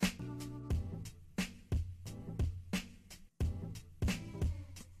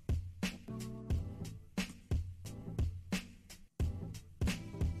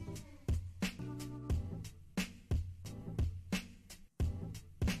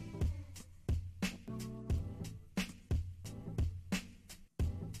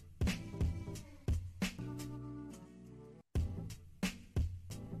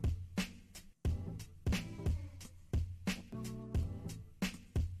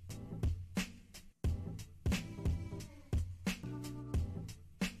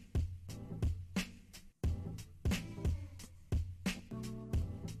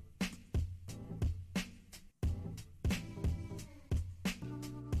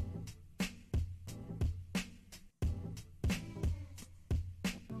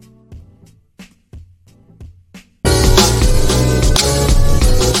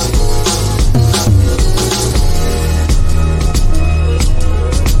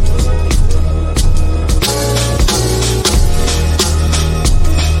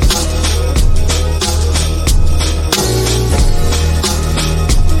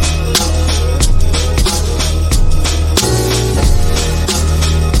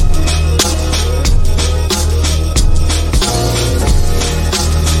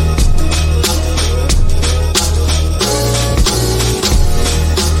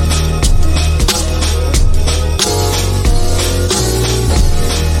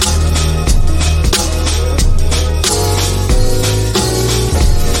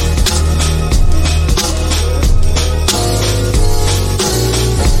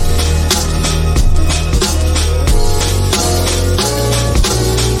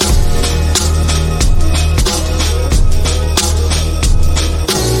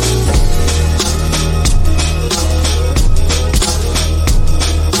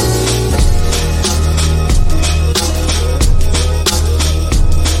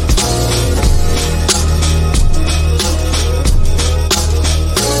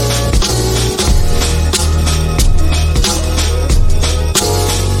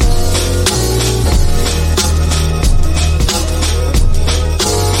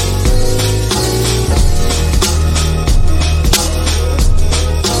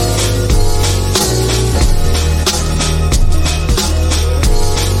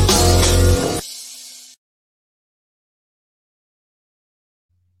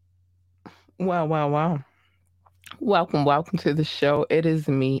Well. Welcome to the show. It is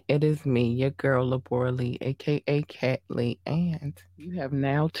me, your girl, Labora Lee, aka Cat Lee, and you have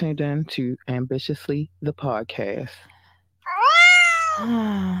now tuned in to Ambitiously the podcast.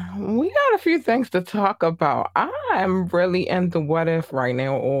 We got a few things to talk about. I am really in the what if right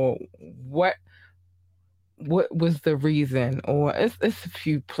now, or what what was the reason, or it's a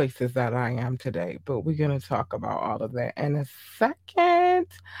few places that I am today, but we're gonna talk about all of that in a second.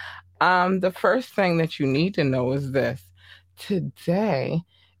 The first thing that you need to know is this. Today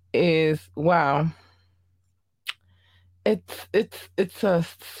is wow, it's a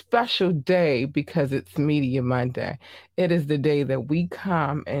special day because it's Media Monday. It is the day that we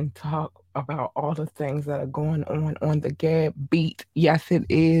come and talk about all the things that are going on the Gab beat. Yes, it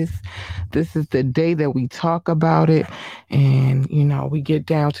is. This is the day that we talk about it, and we get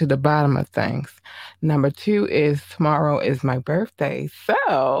down to the bottom of things. Number two is tomorrow is my birthday,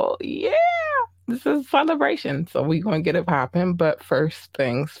 so yeah. This is a celebration, so we're gonna get it popping. But first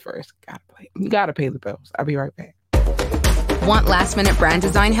things first, gotta pay the bills. I'll be right back. Want last minute brand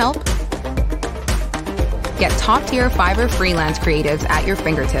design help? Get top tier Fiverr freelance creatives at your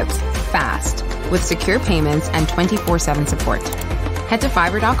fingertips fast with secure payments and 24/7 support. Head to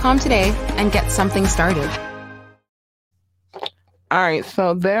fiverr.com today and get something started. All right,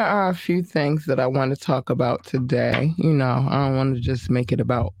 so there are a few things that I want to talk about today. I don't want to just make it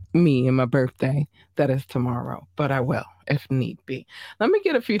about me and my birthday that is tomorrow, but I will if need be. Let me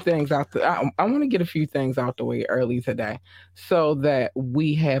get a few things out. I want to get a few things out the way early today so that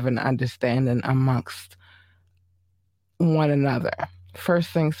we have an understanding amongst one another. First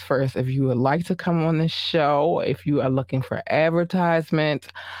things first, if you would like to come on the show, if you are looking for advertisement,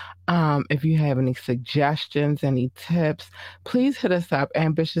 if you have any suggestions, any tips, please hit us up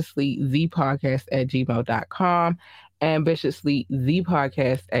ambitiouslythepodcast at gmail.com.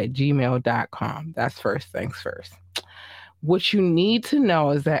 Ambitiouslythepodcast at gmail.com. That's first things first. What you need to know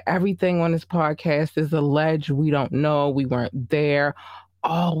is that everything on this podcast is alleged. We don't know. We weren't there.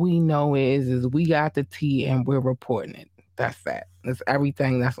 All we know is we got the tea and we're reporting it. That's that. That's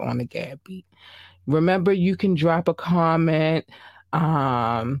everything that's on the Gab beat. Remember, you can drop a comment,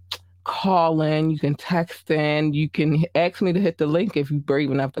 um, call in, you can text in, you can ask me to hit the link if you're brave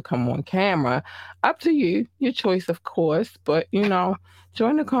enough to come on camera. Up to you, your choice, of course. But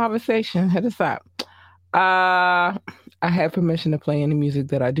join the conversation. Hit us up. I have permission to play any music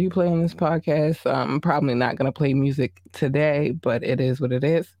that I do play on this podcast. I'm probably not going to play music today, but it is what it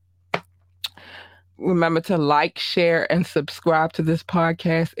is. Remember to like, share, and subscribe to this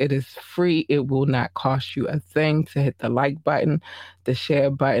podcast. It is free. It will not cost you a thing to hit the like button, the share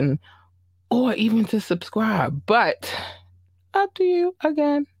button, or even to subscribe. But up to you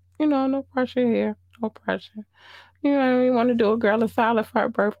again. No pressure here. No pressure. You want to do a girl a solid for her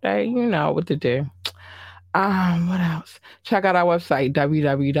birthday, you know what to do. What else? Check out our website,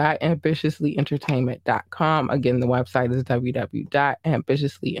 www.ambitiouslyentertainment.com. Again, the website is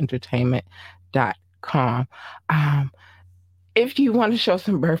www.ambitiouslyentertainment.com. Um, if you want to show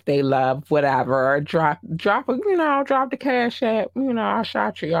some birthday love, whatever, drop the cash app. I'll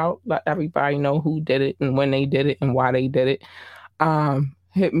shout you out, let everybody know who did it and when they did it and why they did it.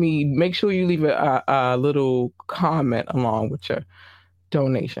 Hit me. Make sure you leave a little comment along with your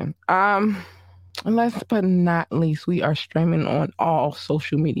donation. And last but not least, we are streaming on all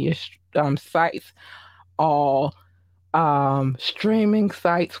social media sites, all streaming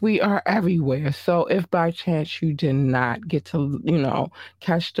sites. We are everywhere. So if by chance you did not get to,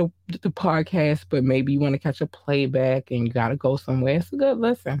 catch the podcast, but maybe you want to catch a playback and you gotta go somewhere, it's a good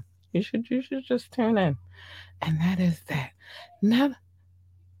listen. You should just tune in. And that is that. Now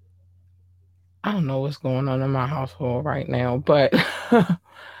I don't know what's going on in my household right now, but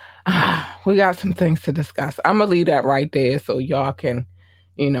we got some things to discuss. I'm gonna leave that right there so y'all can,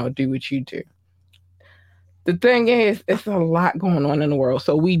 do what you do. The thing is, it's a lot going on in the world.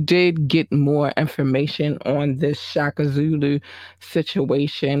 So we did get more information on this Shaka Zulu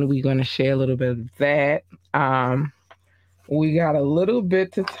situation. We're gonna share a little bit of that. We got a little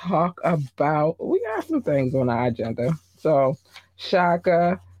bit to talk about. We got some things on our agenda. So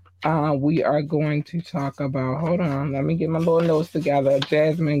Shaka, we are going to talk about. Hold on, let me get my little notes together.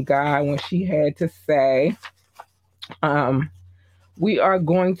 Jasmine Guy, when she had to say, um, we are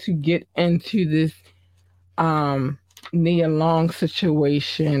going to get into this um Nia Long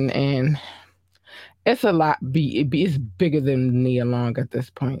situation, and it's a lot. It's bigger than Nia Long at this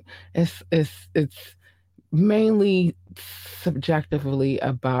point. It's mainly subjectively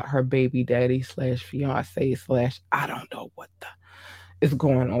about her baby daddy slash fiance slash I don't know what the. is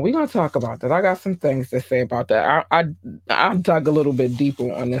going on. We're gonna talk about that. I got some things to say about that. I dug a little bit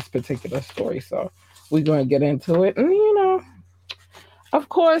deeper on this particular story, so we're gonna get into it. And of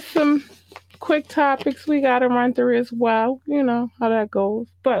course, some quick topics we gotta run through as well. You know how that goes.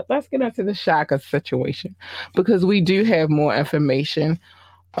 But let's get into the Shaka situation because we do have more information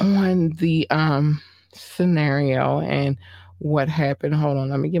on the scenario and what happened. Hold on,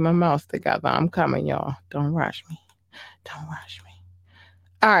 let me get my mouse together. I'm coming, y'all. Don't rush me. Don't rush me.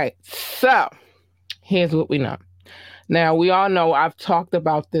 All right, so here's what we know. Now, we all know I've talked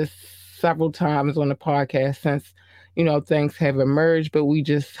about this several times on the podcast since, things have emerged, but we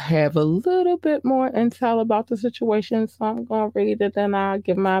just have a little bit more intel about the situation. So I'm going to read it and I'll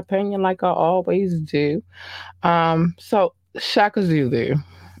give my opinion like I always do. So Shaka Zulu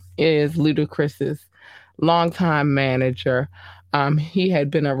is Ludacris's longtime manager. He had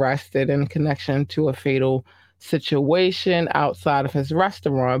been arrested in connection to a fatal situation outside of his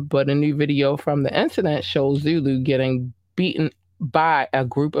restaurant, but a new video from the incident shows Zulu getting beaten by a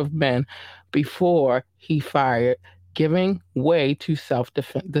group of men before he fired, giving way to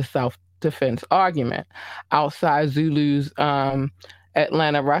the self-defense argument. Outside Zulu's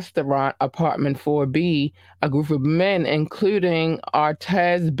Atlanta restaurant, apartment 4B, a group of men, including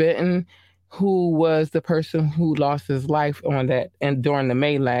Artez Benton, who was the person who lost his life on that and during the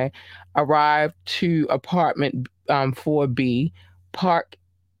melee, arrived to apartment 4B, parked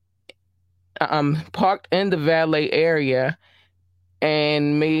in the valet area,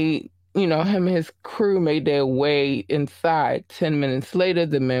 and made him and his crew made their way inside. 10 minutes later,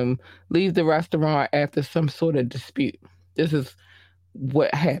 the men leave the restaurant after some sort of dispute. This is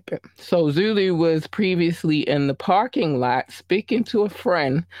what happened. So Zulu was previously in the parking lot speaking to a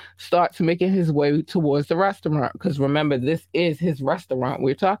friend, starts making his way towards the restaurant, because remember, this is his restaurant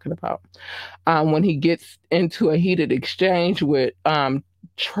we're talking about. When he gets into a heated exchange with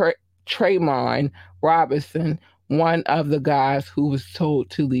Trayvon Robinson, one of the guys who was told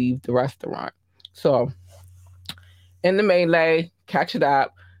to leave the restaurant. So in the melee, catch it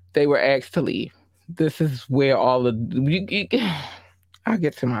up, they were asked to leave. This is where all of I'll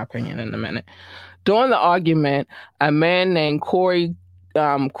get to my opinion in a minute. During the argument, a man named Corey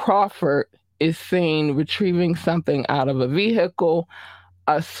Crawford is seen retrieving something out of a vehicle.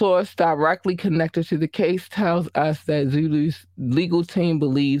 A source directly connected to the case tells us that Zulu's legal team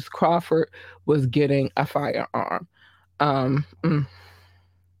believes Crawford was getting a firearm.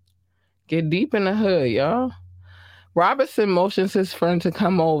 Get deep in the hood, y'all. Robinson motions his friend to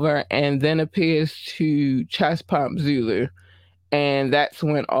come over and then appears to chest pump Zulu. And that's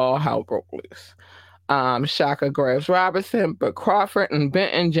when all hell broke loose. Shaka grabs Robinson, but Crawford and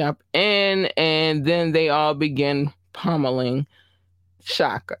Benton jump in, and then they all begin pummeling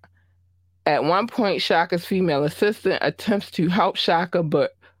Shaka. At one point, Shaka's female assistant attempts to help Shaka,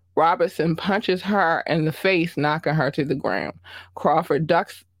 but Robinson punches her in the face, knocking her to the ground. Crawford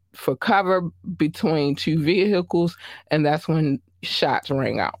ducks for cover between two vehicles, and that's when shots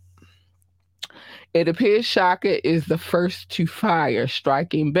ring out. It appears Shaka is the first to fire,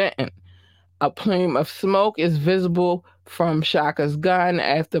 striking Benton. A plume of smoke is visible from Shaka's gun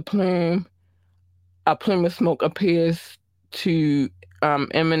after a plume of smoke appears to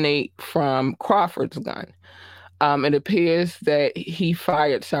emanate from Crawford's gun. It appears that he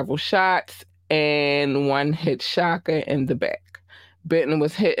fired several shots and one hit Shaka in the back. Benton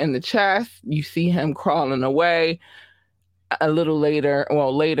was hit in the chest. You see him crawling away.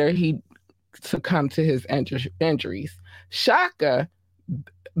 Later he succumbed to his injuries. Shaka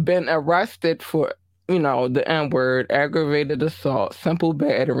been arrested for, the N-word, aggravated assault, simple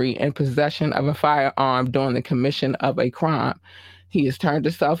battery, and possession of a firearm during the commission of a crime. He has turned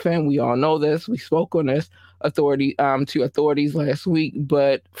himself in. We all know this. We spoke on this to authorities last week,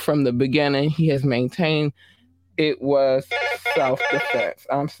 but from the beginning, he has maintained it was self-defense.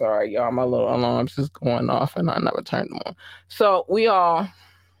 I'm sorry, y'all. My little alarms is going off, and I never turned them on. So we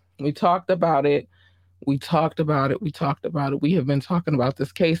talked about it. We have been talking about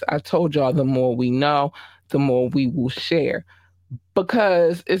this case. I told y'all the more we know, the more we will share.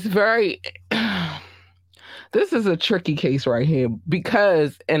 Because it's this is a tricky case right here.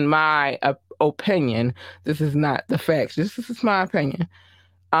 Because in my opinion, this is not the facts. This is my opinion.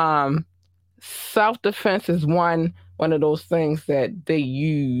 Self-defense is one of those things that they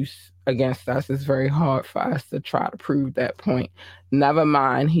use against us. It's very hard for us to try to prove that point. Never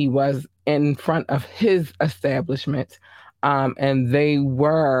mind, he was in front of his establishment, and they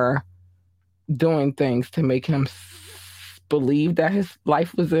were doing things to make him believe that his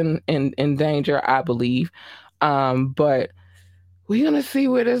life was in danger, I believe. But we're going to see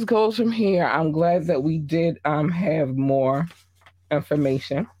where this goes from here. I'm glad that we did have more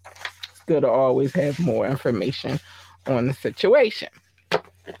information. It's good to always have more information on the situation.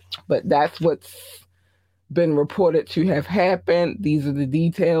 But that's what's been reported to have happened. These are the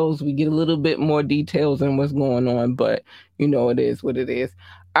details. We get a little bit more details on what's going on, but it is what it is.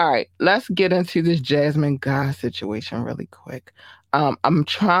 All right, let's get into this Jasmine Guy situation really quick. I'm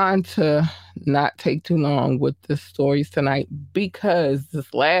trying to not take too long with the stories tonight because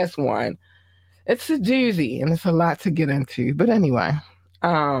this last one, it's a doozy and it's a lot to get into. But anyway,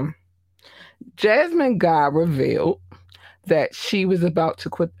 Jasmine Guy revealed that she was about to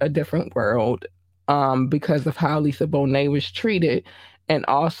quit A Different World because of how Lisa Bonet was treated, and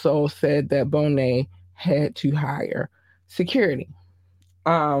also said that Bonet had to hire security.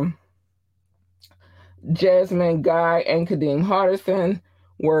 Um, Jasmine Guy and Kadeem Hardison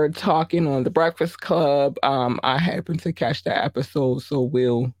were talking on the Breakfast Club. I happened to catch that episode, so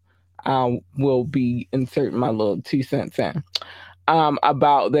will be inserting my little 2 cents in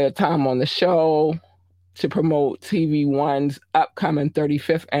about their time on the show to promote TV One's upcoming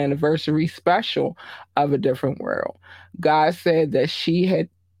 35th anniversary special of A Different World. Guy said that she had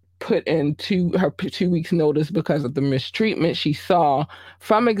put in her 2 weeks notice because of the mistreatment she saw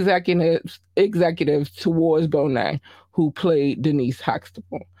from executives towards Bonet, who played Denise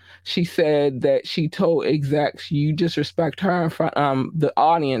Huxtable. She said that she told execs, "You disrespect her in front the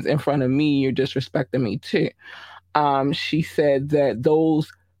audience in front of me, you're disrespecting me too." She said that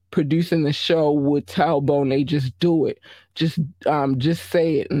those producing the show would tell Bonet, "Just do it, just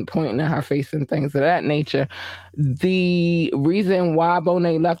say it," and pointing at her face and things of that nature. The reason why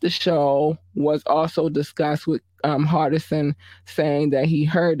Bonet left the show was also discussed with Hardison, saying that he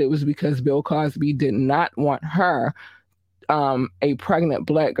heard it was because Bill Cosby did not want her, a pregnant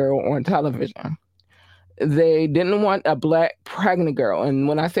black girl, on television. They didn't want a black pregnant girl, and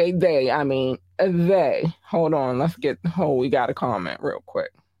when I say they, I mean they. Hold on, we got a comment real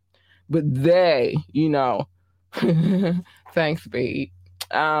quick. But they, thanks, babe.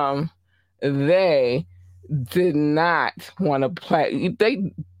 They did not want to play.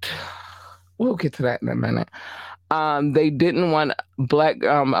 We'll get to that in a minute. They didn't want a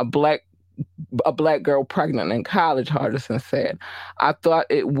black girl pregnant in college, Hardison said. "I thought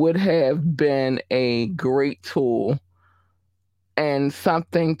it would have been a great tool and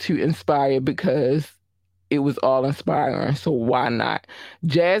something to inspire because it was all inspiring, so why not?"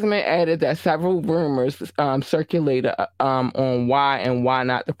 Jasmine added that several rumors circulated on why and why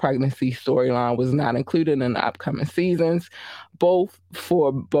not the pregnancy storyline was not included in the upcoming seasons, both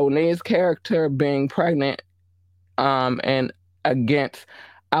for Bonet's character being pregnant and against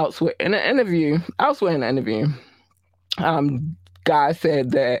elsewhere in an interview. Guy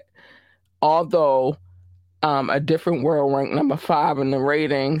said that although A Different World ranked number 5 in the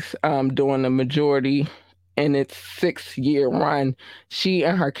ratings during the majority in its 6-year run, she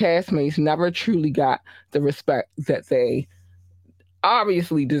and her castmates never truly got the respect that they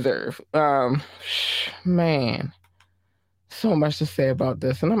obviously deserve. Man, so much to say about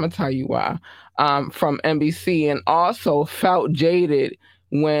this, and I'm going to tell you why. From NBC, and also felt jaded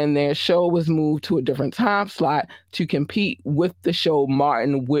when their show was moved to a different time slot to compete with the show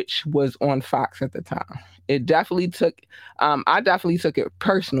Martin, which was on Fox at the time. It definitely took, I definitely took it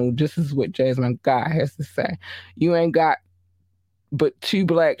personal. This is what Jasmine Guy has to say. "You ain't got but 2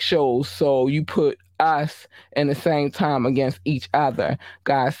 black shows, so you put us in the same time against each other,"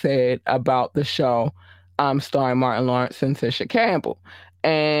 Guy said about the show starring Martin Lawrence and Tisha Campbell.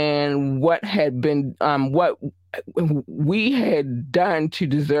 And what we had done to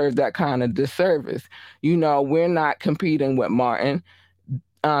deserve that kind of disservice. We're not competing with Martin.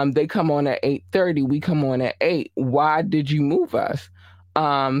 They come on at 8:30. We come on at 8. Why did you move us?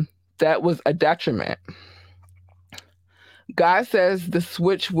 That was a detriment. Guy says the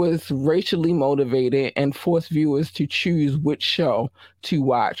switch was racially motivated and forced viewers to choose which show to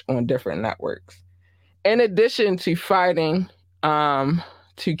watch on different networks. In addition to fighting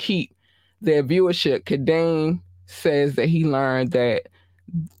to keep their viewership, Kadeem says that he learned that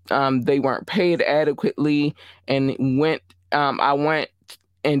they weren't paid adequately, and I went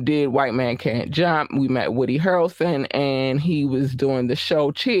and did White Man Can't Jump. We met Woody Harrelson, and he was doing the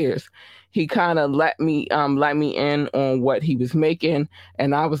show Cheers. He kind of let me in on what he was making,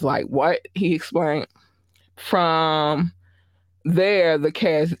 and I was like, "What?" He explained. From there, the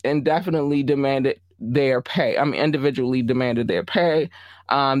cast individually demanded their pay.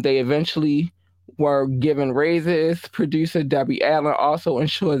 They eventually were given raises. Producer Debbie Allen also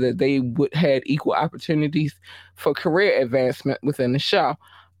ensured that they had equal opportunities for career advancement within the show.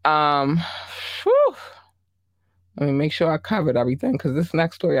 Let me make sure I covered everything, because this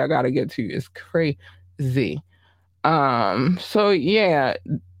next story I got to get to is crazy. So yeah,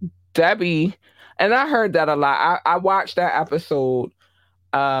 Debbie, and I heard that a lot. I watched that episode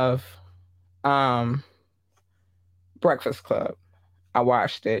of um Breakfast Club. I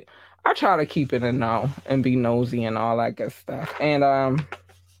watched it. I try to keep it in know and be nosy and all that good stuff. And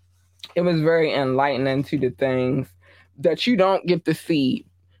it was very enlightening to the things that you don't get to see.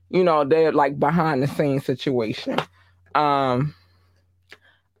 You know, they're like behind the scenes situation. Um,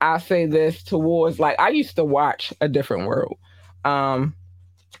 I say this towards like I used to watch A Different World. Um,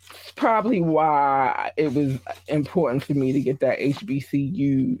 it's probably why it was important for me to get that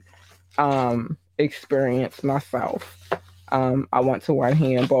HBCU experience myself. I went to one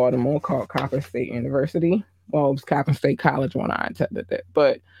here in Baltimore called Coppin State University. Well, it was Coppin State College when I attended it,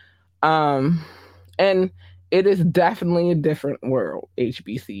 but um, and it is definitely a different world,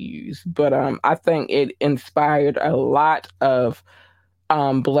 HBCUs. But I think it inspired a lot of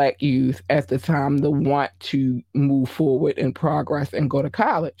black youth at the time to want to move forward and progress and go to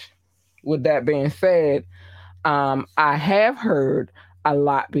college. With that being said, I have heard a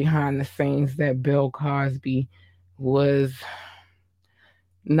lot behind the scenes that Bill Cosby was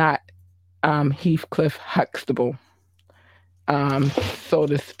not Heathcliff Huxtable, um, so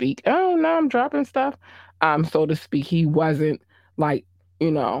to speak. Oh no, I'm dropping stuff. So to speak, he wasn't like,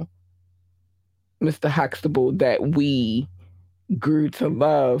 you know, Mr. Huxtable that we grew to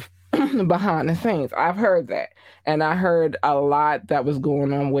love behind the scenes. I've heard that. And I heard a lot that was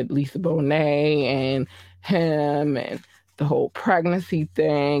going on with Lisa Bonet and him and the whole pregnancy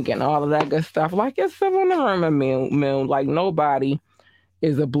thing and all of that good stuff. Like it's someone in the room of mill. Like nobody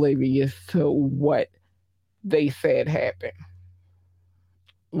is oblivious to what they said happened.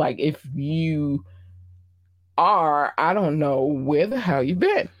 Like if you are, I don't know where the hell you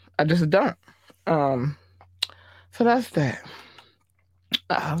been. I just don't. Um, so that's that.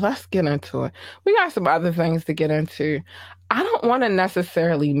 Let's get into it. We got some other things to get into. I don't want to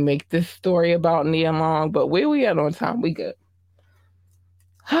necessarily make this story about Nia Long, but where we at on time? We good.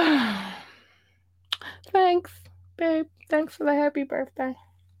 Thanks, babe. Thanks for the happy birthday.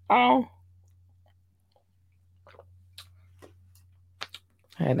 Oh,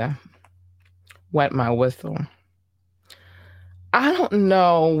 I had to wet my whistle. I don't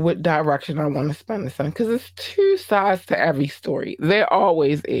know what direction I want to spend this in because it's two sides to every story. There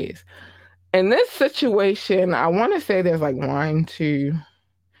always is. In this situation, I want to say there's like one, two,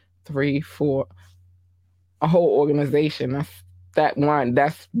 three, four, a whole organization. That's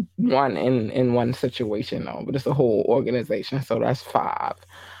one in one situation though, but it's a whole organization, so that's five.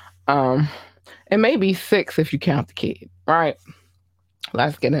 Um, it may be six if you count the kid. Right?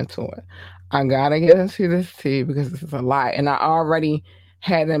 Let's get into it. I gotta get into this tea because this is a lot, and I already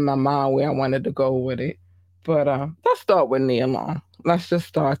had in my mind where I wanted to go with it. But let's start with Nia Long. Let's just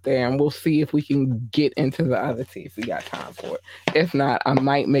start there, and we'll see if we can get into the other tea if we got time for it. If not, I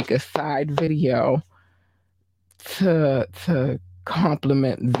might make a side video to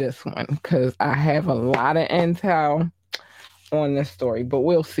complement this one because I have a lot of intel on this story, but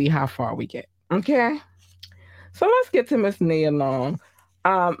we'll see how far we get. Okay, so let's get to Miss Nia Long.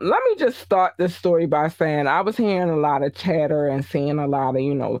 Let me just start this story by saying I was hearing a lot of chatter and seeing a lot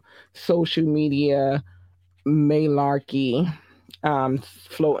of, social media malarkey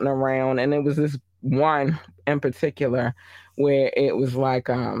floating around. And it was this one in particular where it was like,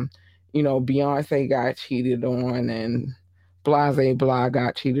 Beyonce got cheated on and Blase Blah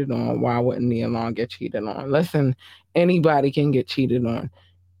got cheated on. Why wouldn't Nia Long get cheated on? Listen, anybody can get cheated on.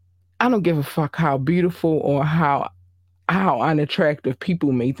 I don't give a fuck how beautiful or how unattractive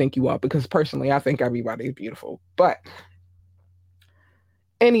people may think you are because personally I think everybody is beautiful. But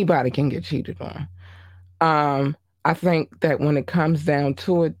anybody can get cheated on. I think that when it comes down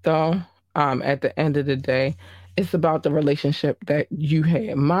to it though, at the end of the day, it's about the relationship that you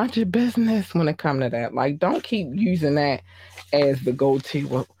had. Mind your business when it comes to that. Like don't keep using that as the go-to.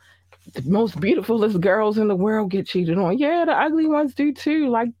 Well, the most beautifulest girls in the world get cheated on. Yeah, the ugly ones do too.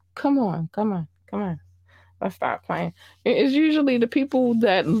 Like, come on, come on, come on. Let's stop playing. It's usually the people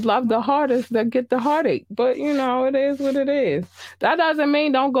that love the hardest that get the heartache. But it is what it is. That doesn't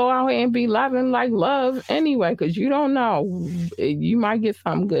mean don't go out here and be loving like love anyway, because you don't know. You might get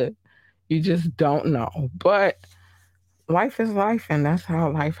something good. You just don't know. But life is life, and that's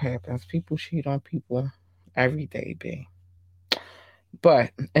how life happens. People cheat on people every day, B.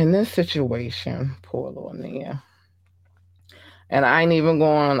 But in this situation, poor little Nia. And I ain't even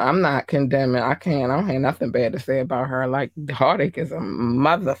going, I'm not condemning. I don't have nothing bad to say about her. Like, heartache is a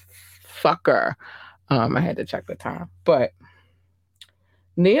motherfucker. I had to check the time. But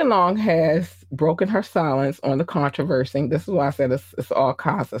Nia Long has broken her silence on the controversy. This is why I said it's all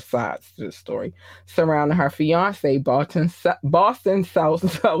kinds of sides to the story surrounding her fiance, Boston South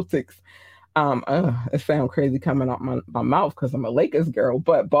Celtics. It sounds crazy coming out my mouth because I'm a Lakers girl,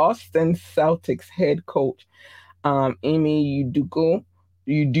 but Boston Celtics head coach, Amy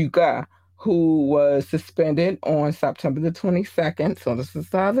Udoka, who was suspended on September the 22nd, so this is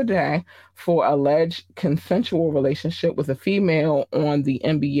the other day, for alleged consensual relationship with a female on the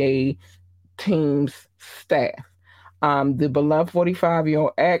NBA team's staff. The beloved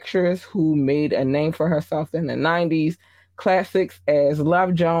 45-year-old actress who made a name for herself in the 90s, classics as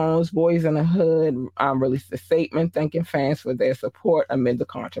Love Jones, Boys in the Hood, released a statement thanking fans for their support amid the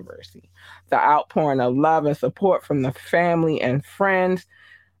controversy. The outpouring of love and support from the family and friends,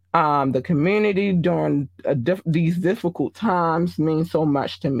 the community during these difficult times means so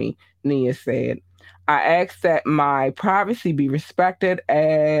much to me, Nia said. I ask that my privacy be respected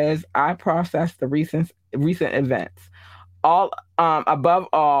as I process the recent events. All above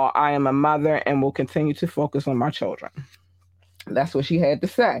all, I am a mother and will continue to focus on my children. That's what she had to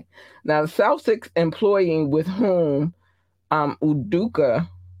say. Now, the Celtics employee with whom Uduka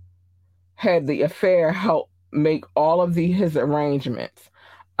had the affair helped make all of his arrangements.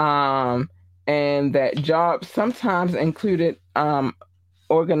 And that job sometimes included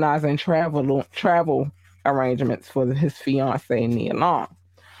organizing travel arrangements for his fiancee, Nia Long.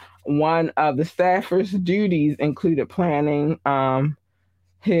 One of the staffers' duties included planning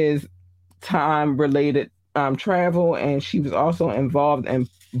his time related travel, and she was also involved in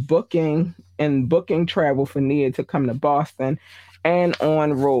booking travel for Nia to come to Boston and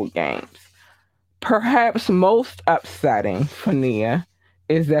on road games. Perhaps most upsetting for Nia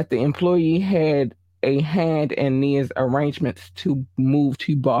is that the employee had a hand in Nia's arrangements to move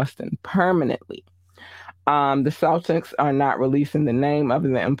to Boston permanently. The Celtics are not releasing the name of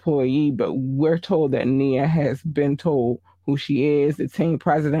the employee, but we're told that Nia has been told who she is. The team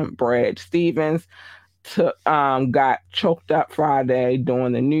president, Brad Stevens, got choked up Friday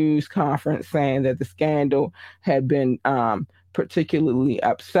during the news conference, saying that the scandal had been particularly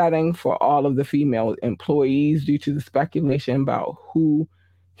upsetting for all of the female employees due to the speculation about who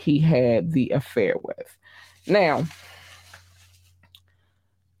he had the affair with. Now,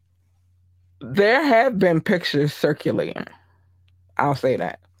 there have been pictures circulating, I'll say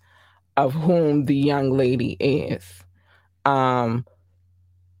that, of whom the young lady is. Can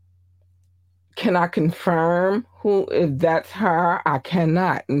I confirm if that's her? I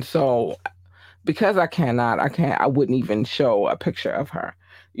cannot. And so because I cannot, I wouldn't even show a picture of her.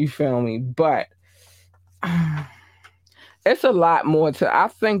 You feel me? But it's a lot more I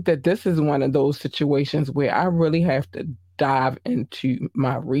think that this is one of those situations where I really have to dive into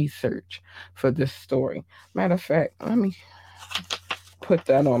my research for this story. Matter of fact, let me put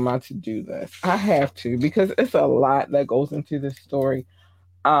that on my to-do list. I have to, because it's a lot that goes into this story.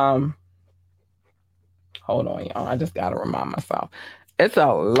 Hold on, y'all. I just gotta remind myself. It's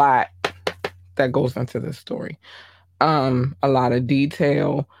a lot that goes into this story. A lot of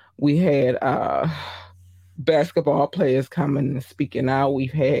detail. We had basketball players coming and speaking out.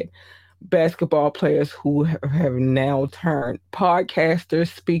 We've had basketball players who have now turned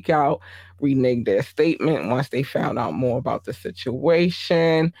podcasters speak out, renege their statement once they found out more about the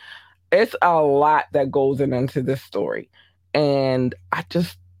situation. It's a lot that goes into this story. And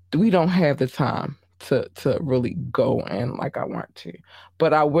we don't have the time to really go in like I want to.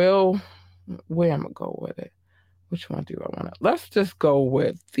 But I will, where am I going to go with it? Which one do I want to? Let's just go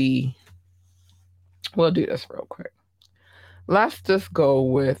with we'll do this real quick. Let's just go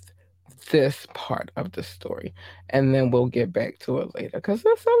with this part of the story, and then we'll get back to it later, because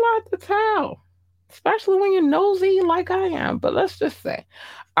it's a lot to tell, especially when you're nosy like I am. But let's just say,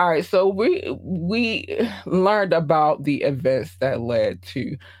 all right, so we learned about the events that led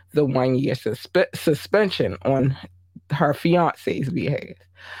to the 1-year suspension on her fiance's behalf.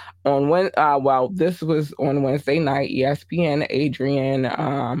 This was on Wednesday night, ESPN Adrian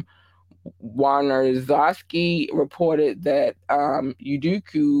Wojnarowski reported that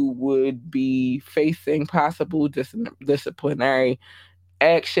Udoka would be facing possible disciplinary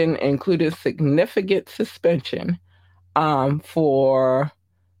action, including significant suspension for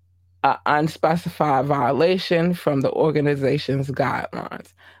an unspecified violation from the organization's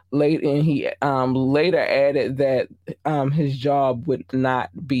guidelines. He later added that his job would not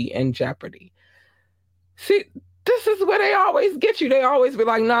be in jeopardy. See, this is where they always get you. They always be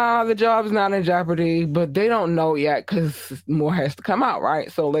like, nah, the job's not in jeopardy, but they don't know yet because more has to come out,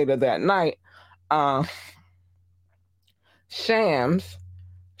 right? So later that night, Shams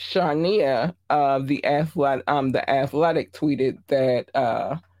Charania of the Athletic tweeted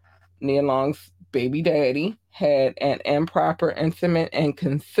that Nia Long's baby daddy had an improper, intimate, and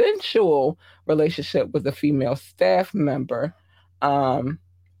consensual relationship with a female staff member. Um,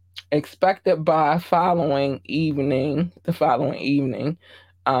 Expected by the following evening,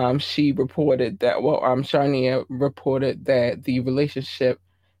 she reported that, Sharnia reported that the relationship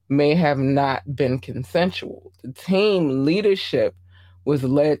may have not been consensual. The team leadership was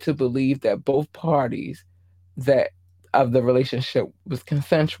led to believe that both parties that of the relationship was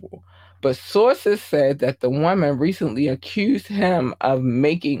consensual. But sources said that the woman recently accused him of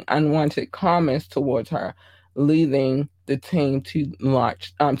making unwanted comments towards her, leading the team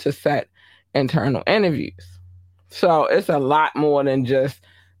to set internal interviews. So it's a lot more than just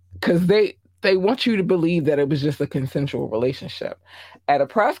because they want you to believe that it was just a consensual relationship. At a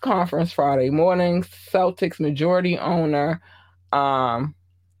press conference Friday morning, Celtics majority owner um,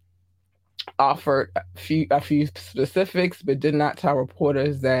 offered a few specifics, but did not tell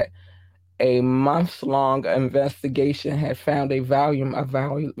reporters that a months long investigation had found a volume of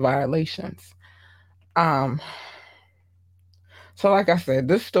violations. Um, so, like I said,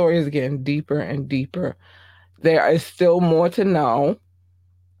 this story is getting deeper and deeper. There is still more to know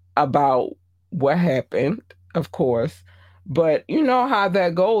about what happened, of course, but you know how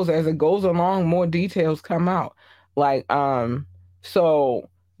that goes. As it goes along, more details come out. Like, so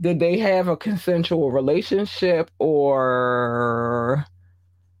did they have a consensual relationship, or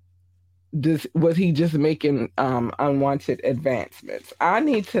was he just making unwanted advancements? I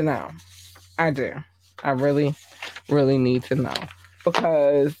need to know. I do. I really, really need to know,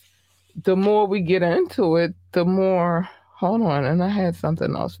 because the more we get into it, the more. Hold on, and I had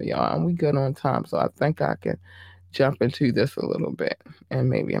something else for y'all, and we good on time, so I think I can jump into this a little bit, and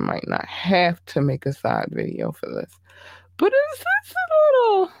maybe I might not have to make a side video for this, but it's a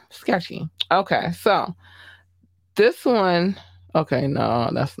little sketchy. Okay, so this one. Okay,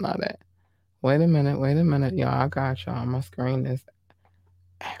 no, that's not it. Wait a minute, y'all. I got y'all. My screen is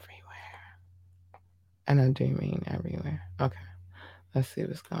everywhere, and I do mean everywhere. Okay, let's see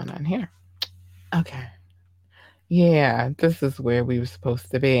what's going on here. Okay. Yeah, this is where we were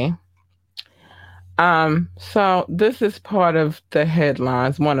supposed to be. So this is part of the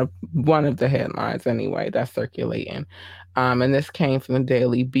headlines, one of the headlines anyway, that's circulating. And this came from the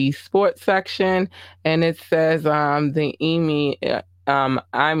Daily Beast sports section, and it says the Imi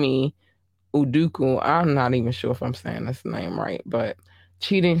Uduku, I'm not even sure if I'm saying this name right, but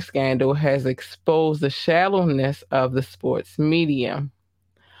cheating scandal has exposed the shallowness of the sports media.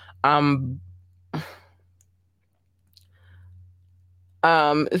 Um,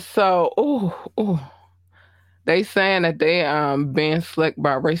 they saying that they being slick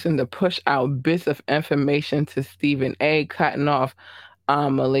by racing to push out bits of information to Stephen A, cutting off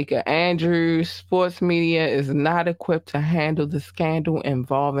Malika Andrews. Sports media is not equipped to handle the scandal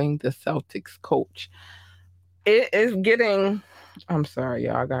involving the Celtics coach. It is getting. I'm sorry,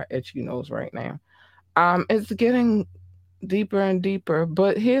 y'all. I got itchy nose right now. It's getting deeper and deeper.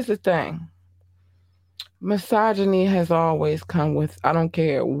 But here's the thing: misogyny has always come with. I don't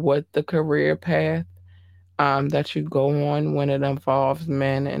care what the career path that you go on when it involves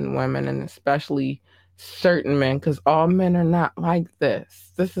men and women, and especially certain men, because all men are not like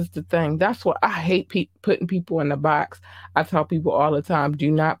this. This is the thing. That's what I hate putting people in a box. I tell people all the time, do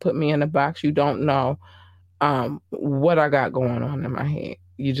not put me in a box. You don't know what I got going on in my head.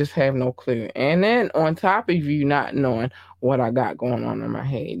 You just have no clue. And then on top of you not knowing what I got going on in my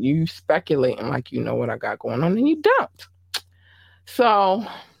head, you speculating like you know what I got going on, and you don't. So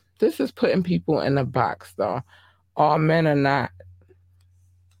this is putting people in a box, though. All men are not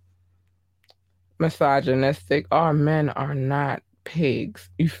misogynistic. All men are not pigs.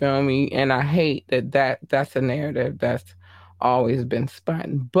 You feel me? And I hate that's a narrative that's always been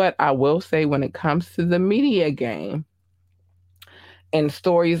spun. But I will say, when it comes to the media game and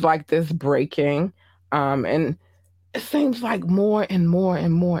stories like this breaking, and it seems like more and more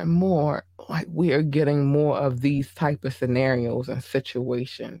and more and more, like we are getting more of these type of scenarios and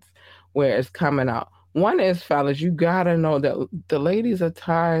situations where it's coming out. One is, fellas, you gotta know that the ladies are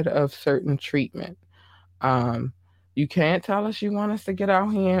tired of certain treatment. Um, you can't tell us you want us to get out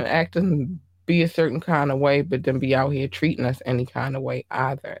here and act and be a certain kind of way, but then be out here treating us any kind of way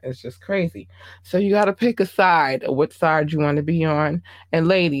either. It's just crazy. So you gotta pick a side, or what side you want to be on. And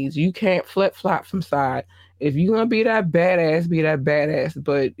ladies, you can't flip flop from side. If you want to be that badass, be that badass.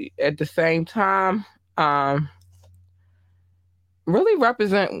 But at the same time, really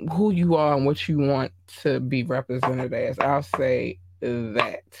represent who you are and what you want to be represented as. I'll say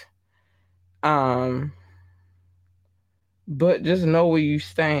that. Um, but just know where you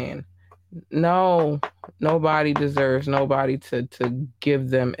stand. Know Nobody deserves nobody to give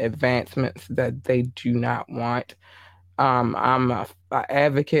them advancements that they do not want. I'm a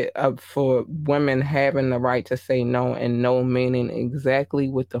advocate for women having the right to say no, and no meaning exactly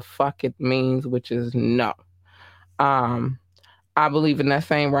what the fuck it means, which is no. Um, I believe in that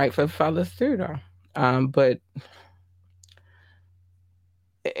same right for fellas too, though. But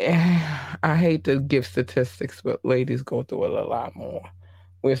I hate to give statistics, but ladies go through it a lot more.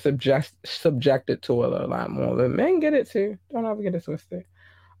 We're subjected to it a lot more. But men get it too. Don't ever get it twisted.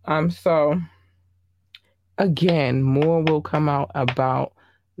 So again, more will come out about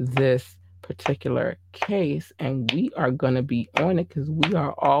this particular case, and we are gonna be on it because we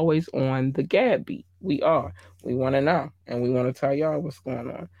are always on the Gab beat. We are. We want to know, and we want to tell y'all what's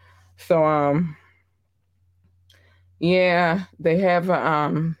going on. So yeah, they have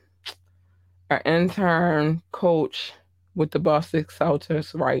an intern coach with the Boston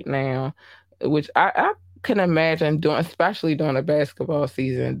Celtics right now, which I can imagine doing, especially during a basketball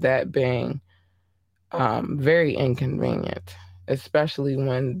season, that being very inconvenient, especially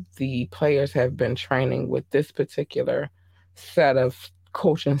when the players have been training with this particular set of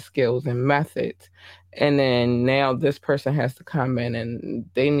coaching skills and methods. And then now this person has to come in and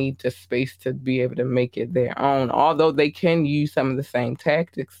they need the space to be able to make it their own. Although they can use some of the same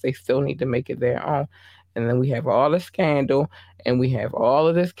tactics, they still need to make it their own. And then we have all the scandal and we have all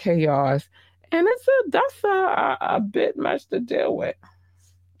of this chaos. And that's a bit much to deal with.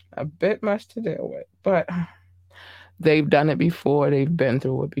 A bit much to deal with. But they've done it before. They've been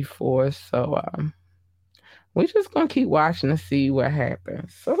through it before. So we're just going to keep watching to see what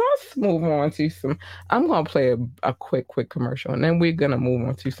happens. So let's move on to I'm going to play a quick commercial, and then we're going to move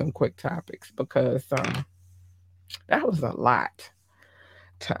on to some quick topics because that was a lot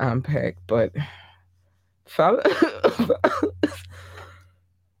to unpack. But fellas,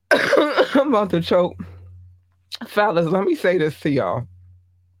 I'm about to choke. Fellas, let me say this to y'all.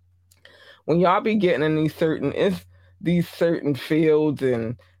 When y'all be getting in these certain fields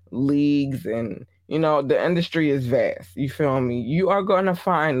and leagues, and the industry is vast. You feel me? You are gonna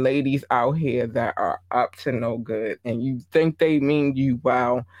find ladies out here that are up to no good, and you think they mean you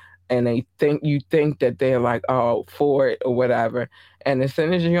well, and you think that they're like, oh, for it or whatever. And as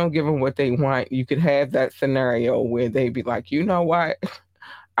soon as you don't give them what they want, you could have that scenario where they be like, you know what?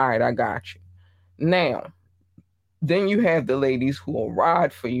 All right, I got you. Now, then you have the ladies who will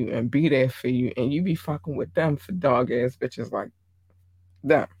ride for you and be there for you, and you be fucking with them for dog ass bitches like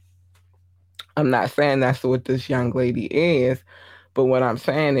them. I'm not saying that's what this young lady is, but what I'm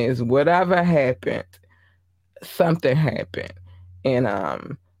saying is whatever happened, something happened.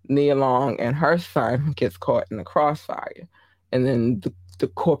 And Nia Long and her son gets caught in the crossfire. And then the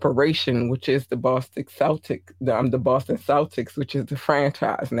corporation, which is the Boston Celtics, which is the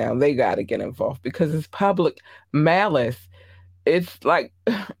franchise now, they got to get involved because it's public malice. It's like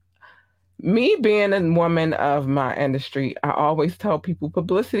me being a woman of my industry, I always tell people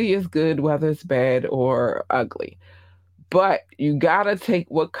publicity is good, whether it's bad or ugly. But you got to take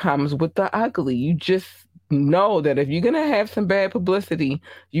what comes with the ugly. You just know that if you're going to have some bad publicity,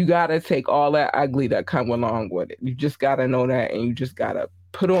 you got to take all that ugly that come along with it. You just got to know that, and you just got to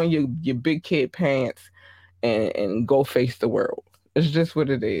put on your big kid pants and go face the world. It's just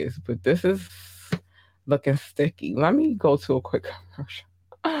what it is. But this is looking sticky. Let me go to a quick commercial.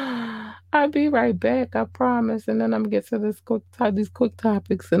 I'll be right back, I promise. And then I'm going to get to these quick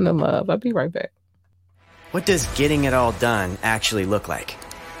topics and the love. I'll be right back. What does getting it all done actually look like?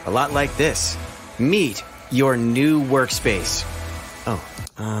 A lot like this. Meet your new workspace. Oh,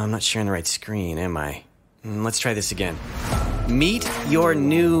 I'm not sharing the right screen, am I? Let's try this again. Meet your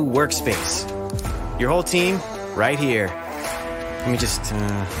new workspace. Your whole team, right here. Let me just,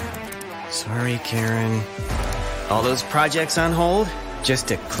 sorry, Karen. All those projects on hold?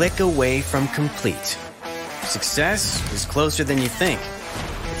 Just a click away from complete. Success is closer than you think.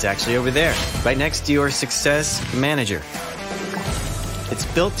 It's actually over there, right next to your Success Manager. It's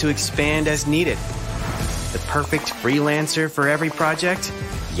built to expand as needed. The perfect freelancer for every project?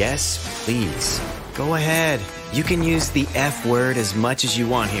 Yes, please. Go ahead. You can use the F word as much as you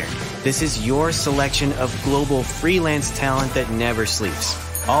want here. This is your selection of global freelance talent that never sleeps.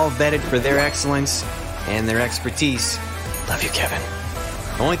 All vetted for their excellence and their expertise. Love you, Kevin.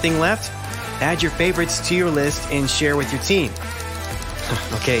 Only thing left? Add your favorites to your list and share with your team.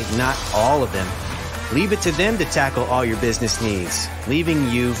 Okay, not all of them. Leave it to them to tackle all your business needs, leaving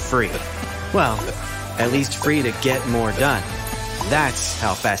you free. Well, at least free to get more done. That's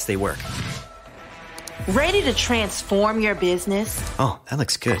how fast they work. Ready to transform your business? Oh, that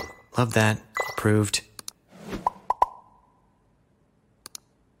looks good. Love that. Approved.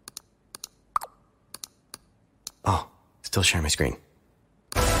 Still sharing my screen.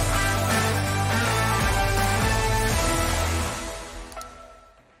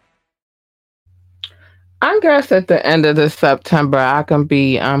 I guess at the end of this September, I can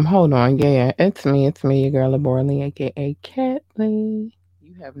be, hold on, yeah, it's me, your girl, Laborly, aka Catley.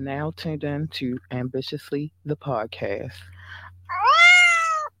 You have now tuned in to Ambitiously, the podcast.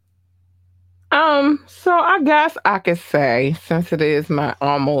 So I guess I could say, since it is my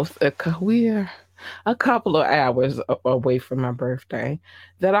almost we're a couple of hours away from my birthday,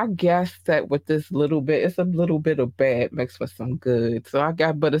 that I guess that with this little bit, it's a little bit of bad mixed with some good. So I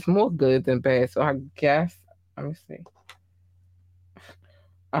got, but it's more good than bad. So I guess, let me see.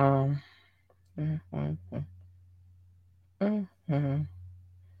 Um, mhm, mhm.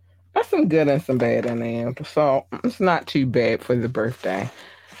 That's some good and some bad in there. So it's not too bad for the birthday.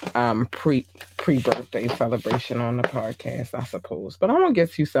 Pre birthday celebration on the podcast, I suppose. But I'm gonna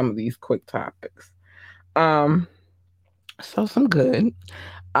get to some of these quick topics. Um, so some good.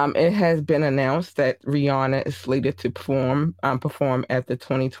 It has been announced that Rihanna is slated to perform at the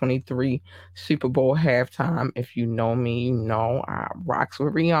 2023 Super Bowl halftime. If you know me, you know I rocks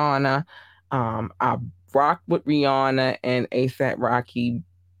with Rihanna. I rocked with Rihanna and ASAP Rocky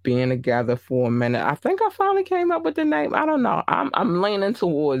being together for a minute. I think I finally came up with the name. I don't know. I'm leaning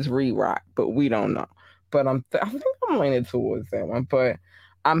towards Re-Rock, but we don't know. But I think I'm leaning towards that one. But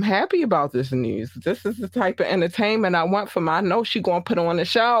I'm happy about this news. This is the type of entertainment I want for my. I know she gonna put on the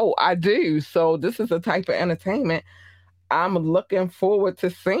show. I do. So this is the type of entertainment I'm looking forward to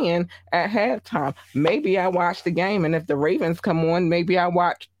seeing at halftime. Maybe I watch the game, and if the Ravens come on, maybe I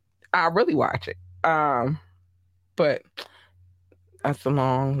watch. I really watch it. But that's a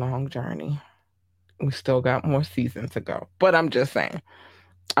long, long journey. We still got more season to go. But I'm just saying.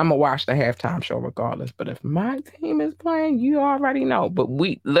 I'm gonna watch the halftime show regardless. But if my team is playing, you already know. But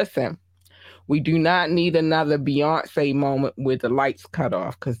we listen. We do not need another Beyonce moment with the lights cut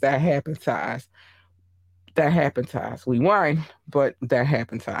off because that happened to us. That happened to us. We won, but that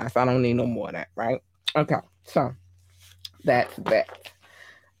happened to us. I don't need no more of that, right? Okay, so that's that.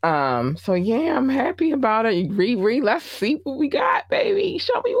 So yeah, I'm happy about it. Riri, let's see what we got, baby.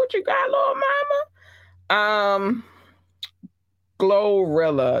 Show me what you got, little mama.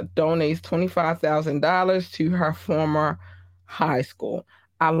 Glorilla donates $25,000 to her former high school.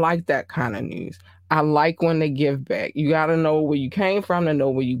 I like that kind of news. I like when they give back. You got to know where you came from to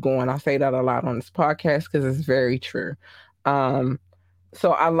know where you're going. I say that a lot on this podcast because it's very true. So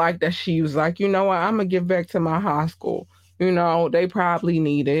I like that she was like, you know what, I'm going to give back to my high school. You know, they probably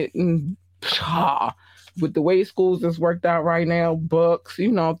need it. And with the way schools is worked out right now, books,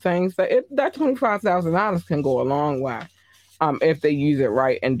 you know, things that $25,000 can go a long way. If they use it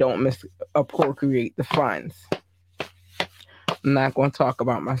right and don't misappropriate the funds. I'm not going to talk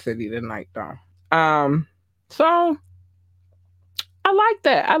about my city tonight, though. So I like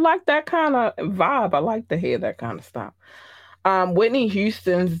that. I like that kind of vibe. I like to hear that kind of stuff. Whitney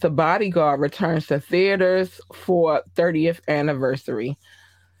Houston's The Bodyguard returns to theaters for 30th anniversary.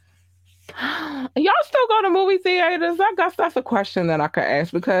 Y'all still go to movie theaters? I guess that's a question that I could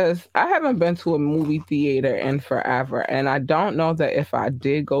ask because I haven't been to a movie theater in forever. And I don't know that if I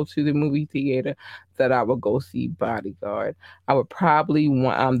did go to the movie theater that I would go see Bodyguard. I would probably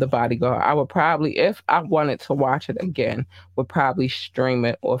want The Bodyguard. I would probably, if I wanted to watch it again, would probably stream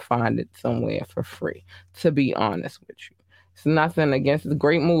it or find it somewhere for free, to be honest with you. It's nothing against the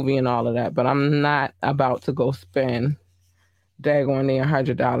great movie and all of that, but I'm not about to go spend daggone near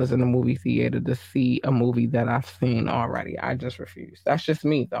 $100 in a movie theater to see a movie that I've seen already. I just refuse. That's just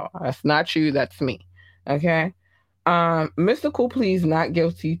me, though. That's not you. That's me. Okay. Mystikal pleads not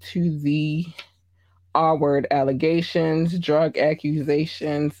guilty to the R-word allegations, drug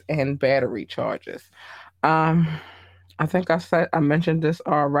accusations, and battery charges. I think I mentioned this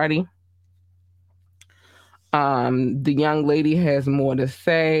already. The young lady has more to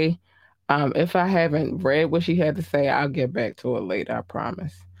say. If I haven't read what she had to say, I'll get back to it later, I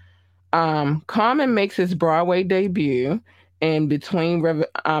promise. Common makes his Broadway debut in Between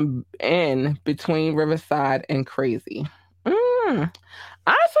Riverside and Crazy. There's a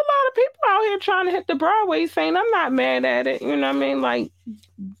lot of people out here trying to hit the Broadway saying I'm not mad at it. You know what I mean? Like,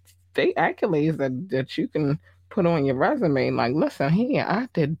 they accolades that you can put on your resume. Like, listen here, I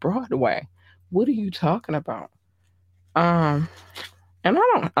did Broadway. What are you talking about? And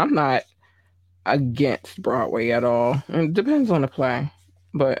I'm not against Broadway at all. It depends on the play,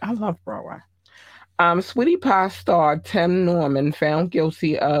 but I love Broadway. Sweetie Pie star Tim Norman found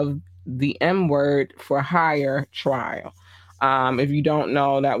guilty of the M word for hire trial. If you don't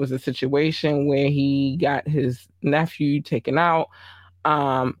know, that was a situation where he got his nephew taken out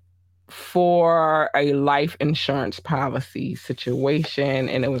for a life insurance policy situation,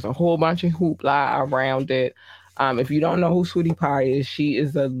 and there was a whole bunch of hoopla around it. If you don't know who Sweetie Pie is, she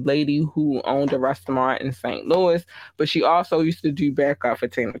is a lady who owned a restaurant in St. Louis, but she also used to do backup for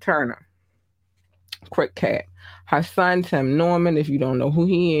Tina Turner. Quick Cat. Her son, Tim Norman, if you don't know who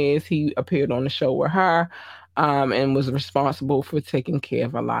he is, he appeared on the show with her and was responsible for taking care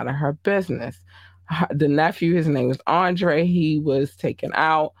of a lot of her business. The nephew, his name was Andre, he was taken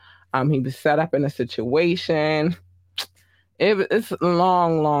out. He was set up in a situation. It's a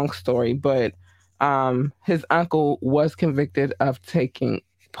long, long story, but his uncle was convicted of taking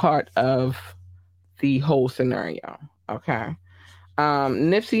part of the whole scenario. Okay.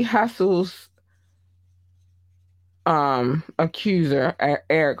 Nipsey Hussle's accuser,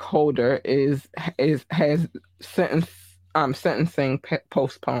 Eric Holder, has sentencing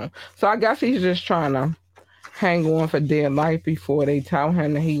postponed. So I guess he's just trying to hang on for dear life before they tell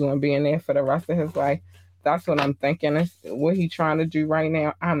him that he's gonna be in there for the rest of his life. That's what I'm thinking. Is what he's trying to do right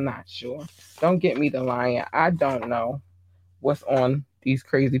now. I'm not sure. Don't get me to lying. I don't know what's on these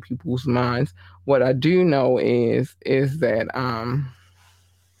crazy people's minds. What I do know is that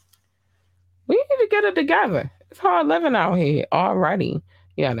we need to get it together. It's hard living out here already.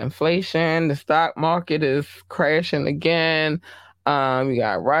 You got inflation, the stock market is crashing again. You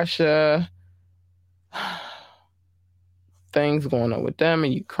got Russia, things going on with them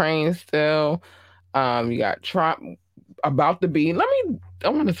and Ukraine still. You got Trump about to be. I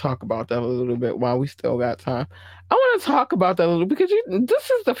want to talk about that a little bit while we still got time. I want to talk about that a little because this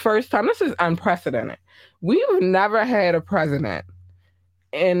is the first time. This is unprecedented. We've never had a president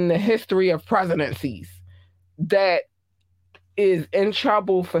in the history of presidencies that is in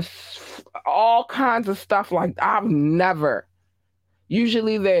trouble for all kinds of stuff. Like, I've never.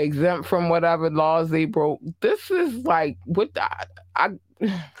 Usually they're exempt from whatever laws they broke. This is like, what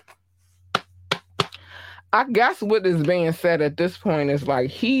I guess what is being said at this point is like,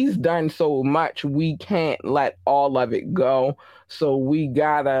 he's done so much, we can't let all of it go. So we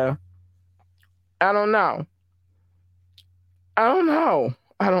gotta, I don't know.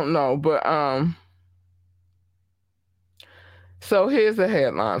 But so here's a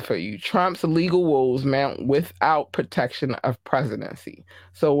headline for you. Trump's legal woes mount without protection of presidency.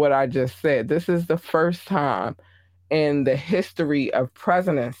 So what I just said, this is the first time in the history of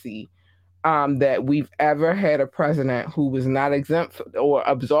presidency that we've ever had a president who was not exempt or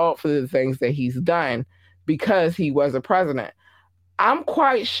absolved for the things that he's done because he was a president. I'm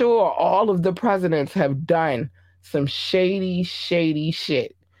quite sure all of the presidents have done some shady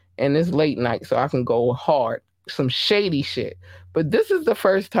shit. And it's late night, so I can go hard. Some shady shit. But this is the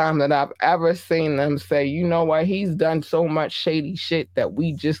first time that I've ever seen them say, you know what, he's done so much shady shit that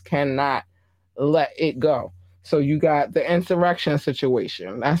we just cannot let it go. So you got the insurrection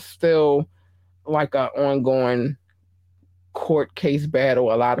situation. That's still like an ongoing court case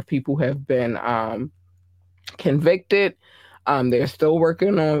battle. A lot of people have been convicted. They're still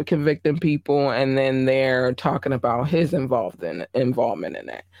working on convicting people, and then they're talking about his involvement in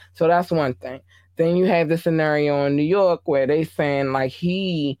that. So that's one thing. Then you have the scenario in New York where they saying like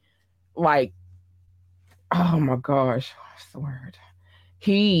oh my gosh, what's the word?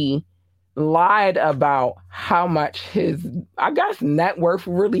 He lied about how much his, I guess, net worth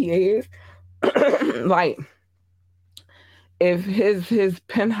really is. Like, if his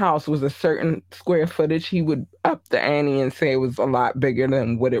penthouse was a certain square footage, he would up the ante and say it was a lot bigger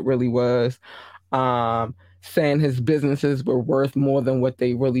than what it really was. Saying his businesses were worth more than what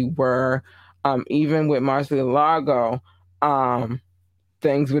they really were. Even with Mar-a-Lago,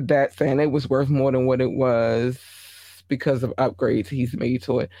 things with that, saying it was worth more than what it was because of upgrades he's made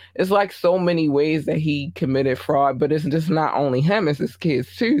to it. It's like so many ways that he committed fraud, but it's just not only him, it's his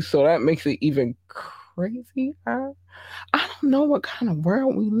kids too. So that makes it even crazy. I don't know what kind of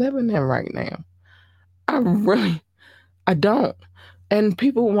world we living in right now. I don't. And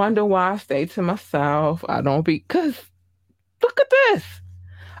people wonder why I stay to myself. I don't, because look at this.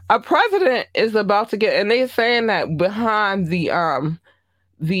 A president is about to get, and they're saying that behind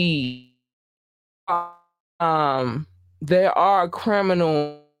there are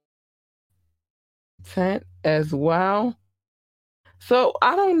criminal intent as well. So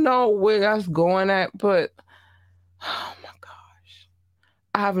I don't know where that's going at, but oh my gosh,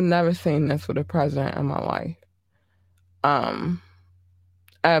 I've never seen this with a president in my life.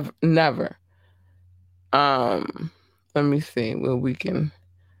 I've never. Let me see where we can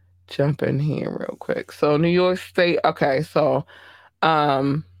jump in here real quick. So New York State, okay, so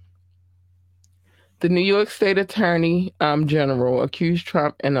the New York State Attorney General accused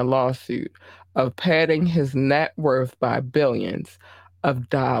Trump in a lawsuit of padding his net worth by billions of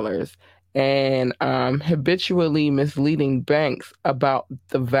dollars and habitually misleading banks about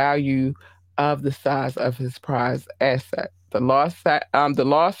the value of the size of his prized asset. The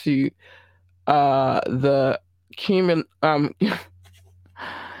lawsuit, the cumin,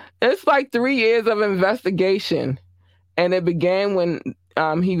 it's like 3 years of investigation, and it began when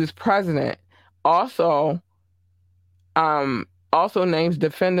he was president. Also, also names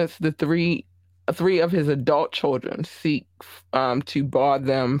defendants the three of his adult children seek to bar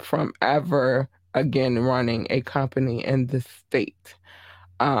them from ever again running a company in the state.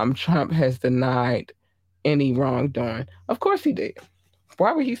 Trump has denied any wrongdoing. Of course he did.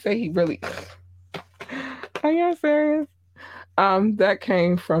 Why would he say he really? Are you serious? That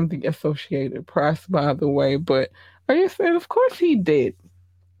came from the Associated Press, by the way. But are you serious? Of course he did.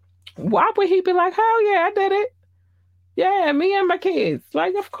 Why would he be like, hell yeah, I did it? Yeah, me and my kids.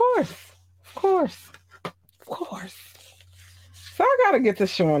 Like, of course. Of course. Of course. So I gotta get to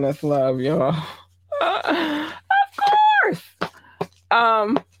showing us love, y'all. Of course.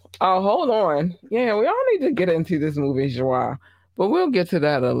 Oh, hold on. Yeah, we all need to get into this movie, Joie. But we'll get to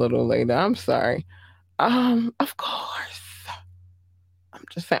that a little later. I'm sorry. Of course. I'm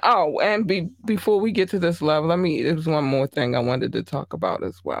just saying. Oh, and before we get to this love, there's one more thing I wanted to talk about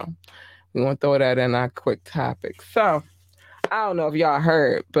as well. We want to throw that in our quick topic. So, I don't know if y'all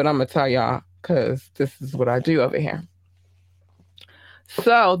heard, but I'm going to tell y'all because this is what I do over here.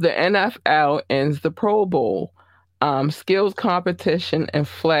 So, the NFL ends the Pro Bowl, skills competition, and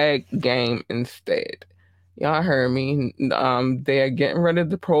flag game instead. Y'all heard me. They're getting rid of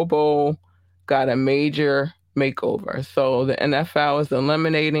the Pro Bowl, got a major makeover. So, the NFL is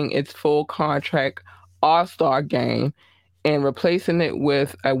eliminating its full contract All-Star game and replacing it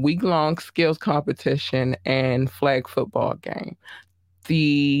with a week-long skills competition and flag football game.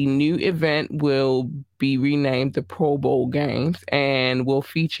 The new event will be renamed the Pro Bowl Games and will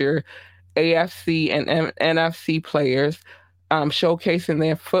feature AFC and NFC players showcasing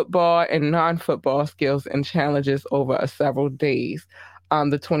their football and non-football skills and challenges over several days.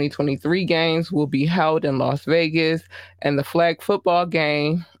 The 2023 games will be held in Las Vegas, and the flag football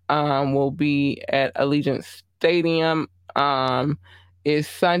game will be at Allegiant Stadium. Is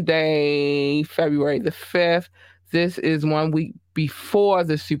Sunday, February the 5th. This is 1 week before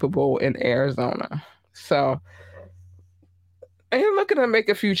the Super Bowl in Arizona. So, and you're looking to make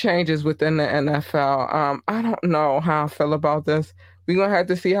a few changes within the NFL. I don't know how I feel about this. We're going to have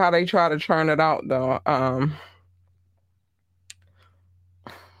to see how they try to turn it out, though.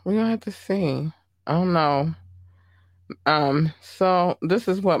 We're going to have to see. I don't know. So this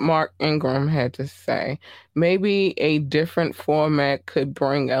is what Mark Ingram had to say. Maybe a different format could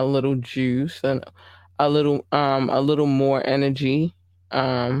bring a little juice and a little more energy.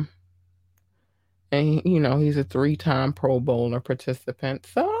 And he's a 3-time Pro Bowler participant.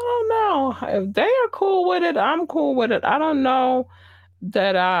 So I don't know. If they are cool with it, I'm cool with it. I don't know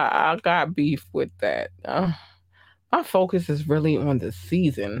that I got beef with that. My focus is really on the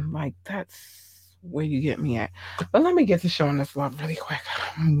season. Like, that's where you get me at. But let me get to showing this love really quick.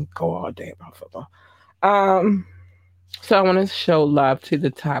 I'm gonna go all day about football. So I want to show love to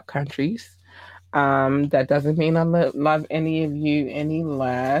the top countries. That doesn't mean I love any of you any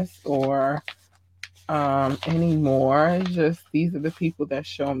less or any more. It's just these are the people that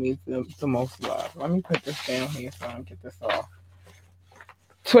show me the most love. Let me put this down here so I don't get this all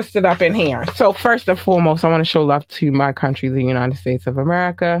twisted up in here. So first and foremost, I want to show love to my country, the United States of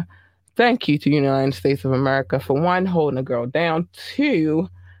America. Thank you to the United States of America for 1, holding a girl down, 2,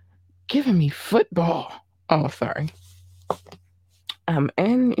 giving me football. Oh, sorry.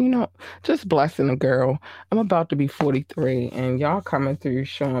 And just blessing a girl. I'm about to be 43, and y'all coming through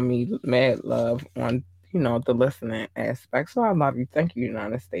showing me mad love on the listening aspect. So I love you. Thank you,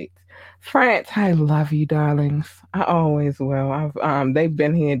 United States. France, I love you, darlings. I always will. They've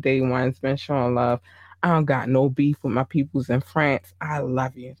been here day one. It's been showing love. I don't got no beef with my peoples in France. I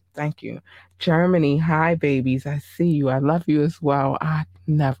love you. Thank you. Germany, hi, babies. I see you. I love you as well. I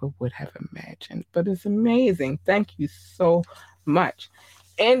never would have imagined, but it's amazing. Thank you so much.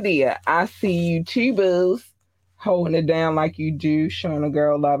 India, I see you too, booze. Holding it down like you do, showing a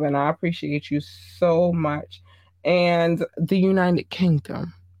girl love, and I appreciate you so much. And the United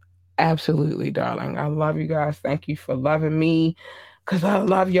Kingdom, absolutely, darling. I love you guys. Thank you for loving me, because I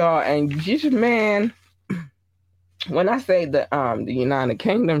love y'all. And just, man, when I say that the United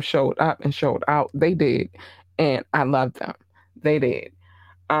Kingdom showed up and showed out, they did. And I love them. They did.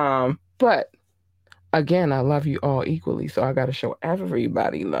 But again, I love you all equally, so I got to show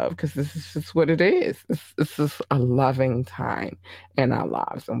everybody love because this is just what it is. It's just a loving time in our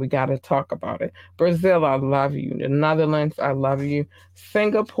lives, and we got to talk about it. Brazil, I love you. The Netherlands, I love you.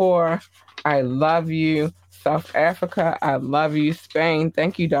 Singapore, I love you. South Africa, I love you. Spain,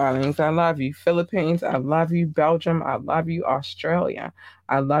 thank you, darlings. I love you. Philippines, I love you. Belgium, I love you. Australia,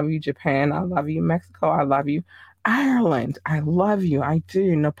 I love you. Japan, I love you. Mexico, I love you. Ireland, I love you. I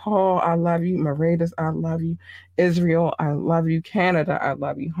do. Nepal, I love you. Mauritius, I love you. Israel, I love you. Canada, I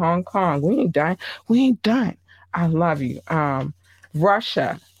love you. Hong Kong, we ain't done. We ain't done. I love you.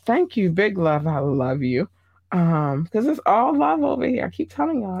 Russia, thank you. Big love, I love you. Because it's all love over here. I keep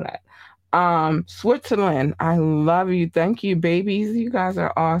telling y'all that. Switzerland, I love you. Thank you, babies. You guys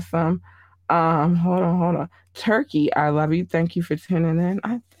are awesome. Hold on. Turkey, I love you. Thank you for tuning in.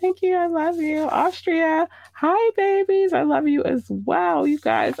 I thank you. I love you. Austria, hi, babies. I love you as well. You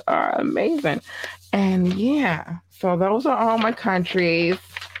guys are amazing. And yeah, so those are all my countries,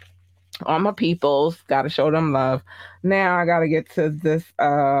 all my peoples. Got to show them love. Now I got to get to this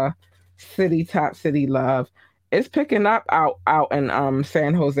top city love. It's picking up out in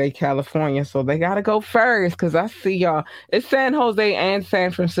San Jose, California. So they gotta go first because I see y'all. It's San Jose and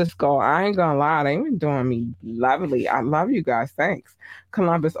San Francisco. I ain't gonna lie, they been doing me lovely. I love you guys. Thanks.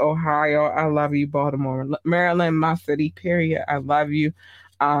 Columbus, Ohio. I love you. Baltimore, Maryland, my city. Period. I love you.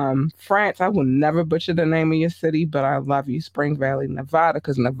 France. I will never butcher the name of your city, but I love you. Spring Valley, Nevada,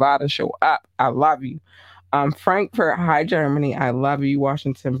 because Nevada show up. I love you. Frankfurt, hi, Germany. I love you.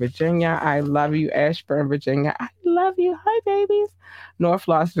 Washington, Virginia. I love you. Ashburn, Virginia. I love you. Hi, babies. North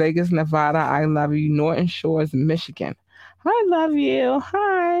Las Vegas, Nevada. I love you. Norton Shores, Michigan. I love you.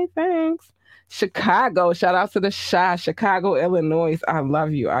 Hi, thanks. Chicago. Shout out to the Chi. Chicago, Illinois. I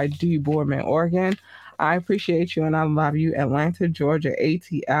love you. I do. Boardman, Oregon. I appreciate you and I love you. Atlanta, Georgia,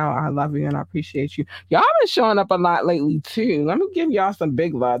 ATL. I love you and I appreciate you. Y'all been showing up a lot lately too. Let me give y'all some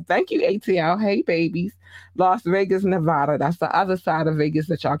big love. Thank you, ATL. Hey, babies. Las Vegas, Nevada. That's the other side of Vegas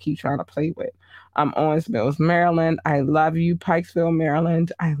that y'all keep trying to play with. Owens Mills, Maryland. I love you. Pikesville,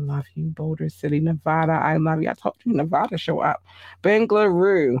 Maryland. I love you. Boulder City, Nevada. I love you. I told you Nevada show up.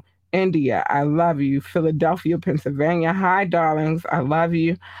 Bangalore, India. I love you. Philadelphia, Pennsylvania. Hi, darlings. I love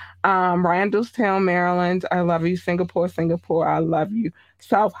you. Randallstown, Maryland. I love you. Singapore. I love you.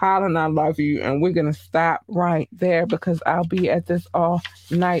 South Holland, I love you. And we're gonna stop right there because I'll be at this all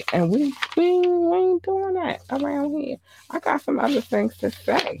night. And we ain't doing that around here. I got some other things to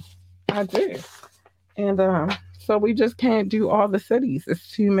say. I do. And so we just can't do all the cities.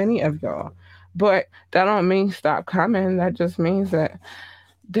 It's too many of y'all. But that don't mean stop coming. That just means that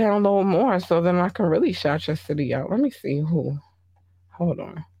download more so then I can really shout your city out. Let me see who. Hold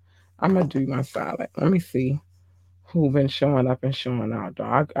on. I'm gonna do my silent. Let me see who been showing up and showing out.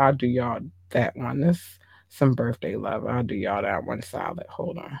 Dog. I'll do y'all that one. This some birthday love. I'll do y'all that one silent.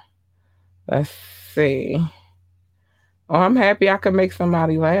 Hold on. Let's see. Oh, I'm happy I could make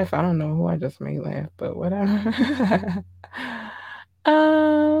somebody laugh. I don't know who I just made laugh, but whatever.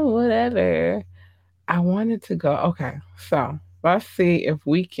 Whatever. I wanted to go. Okay, so let's see if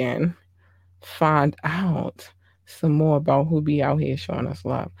we can find out some more about who be out here showing us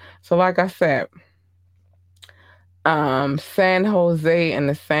love. So, like I said, San Jose and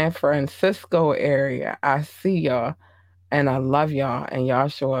the San Francisco area, I see y'all and I love y'all and y'all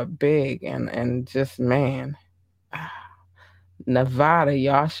show up big and just man. Nevada,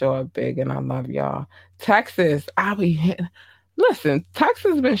 y'all show up big and I love y'all. Texas, I'll be hitting. Listen,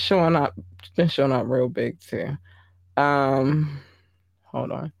 Texas been showing up real big too.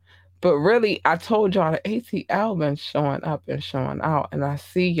 Hold on. But really, I told y'all the ATL been showing up and showing out, and I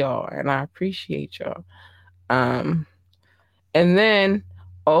see y'all and I appreciate y'all. Um, and then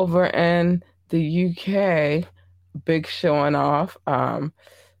over in the UK, big showing off.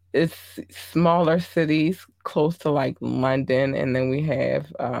 It's smaller cities close to like London, and then we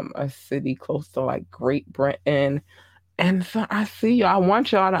have a city close to like Great Britain. And so I see y'all. I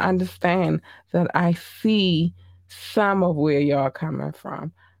want y'all to understand that I see some of where y'all coming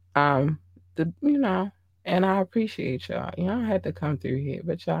from. Um, and I appreciate y'all. Y'all had to come through here,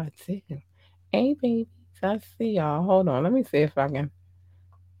 but y'all too. Hey, babies, I see y'all. Hold on, let me see if I can.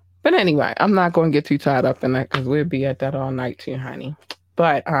 But anyway, I'm not going to get too tied up in that because we'll be at that all night too, honey.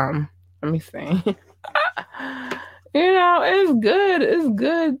 But let me see. It's good. It's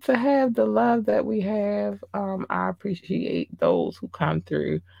good to have the love that we have. I appreciate those who come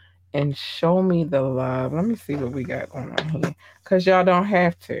through and show me the love. Let me see what we got going on here. Because y'all don't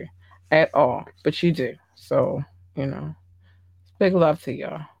have to at all, but you do. So, big love to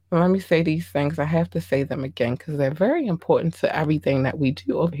y'all. let me say these things. I have to say them again because they're very important to everything that we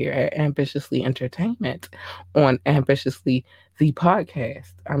do over here at Ambitiously Entertainment on Ambitiously the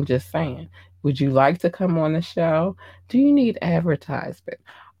podcast. I'm just saying. Would you like to come on the show? Do you need advertisement?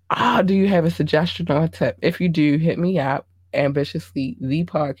 Do you have a suggestion or a tip? If you do, hit me up. Ambitiously the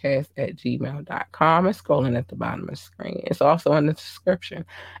podcast at gmail.com. It's scrolling at the bottom of the screen. It's also in the description.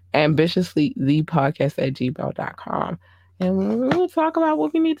 Ambitiously the podcast at gmail.com. And we'll talk about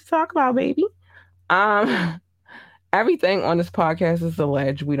what we need to talk about, baby. Everything on this podcast is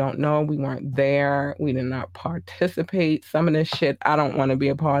alleged. We don't know. We weren't there. We did not participate. Some of this shit I don't want to be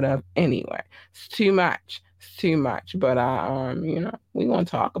a part of anyway. It's too much. It's too much. But we gonna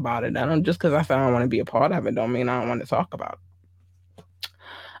talk about it. I don't just because I said I don't want to be a part of it don't mean I don't want to talk about it.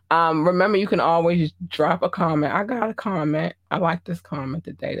 Remember, you can always drop a comment. I got a comment. I like this comment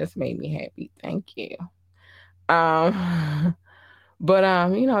today. This made me happy. Thank you.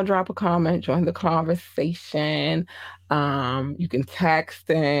 Drop a comment, join the conversation. You can text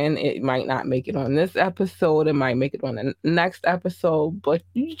in. It might not make it on this episode. It might make it on the next episode, but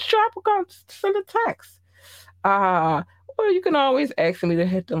you drop a comment, send a text. Or you can always ask me to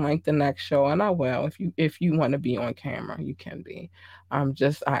hit the link the next show, and I will. If you want to be on camera, you can be. I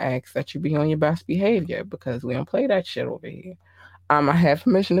ask that you be on your best behavior because we don't play that shit over here. I have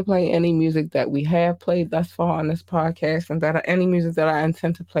permission to play any music that we have played thus far on this podcast and any music that I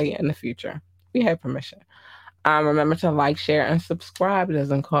intend to play in the future. We have permission. Remember to like, share, and subscribe. It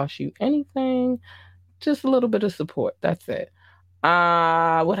doesn't cost you anything. Just a little bit of support. That's it.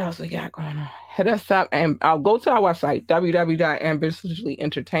 What else we got going on? Hit us up and I'll go to our website,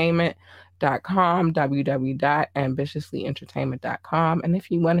 www.ambitiouslyentertainment.com, www.ambitiouslyentertainment.com. And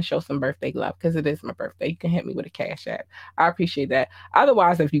if you want to show some birthday love, because it is my birthday, you can hit me with a Cash App. I appreciate that.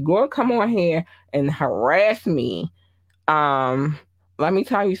 Otherwise, if you go and come on here and harass me, let me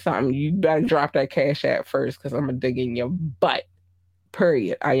tell you something. You better drop that Cash App first because I'm going to dig in your butt.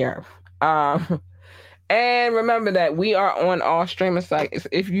 Period. I am. And remember that we are on all streaming sites.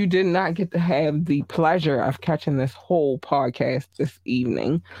 If you did not get to have the pleasure of catching this whole podcast this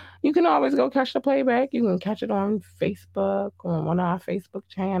evening, you can always go catch the playback. You can catch it on Facebook, on one of our Facebook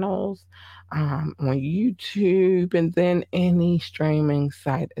channels, on YouTube, and then any streaming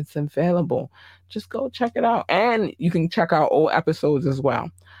site. It's available. Just go check it out. And you can check out old episodes as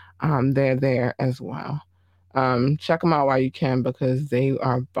well. They're there as well. Check them out while you can because they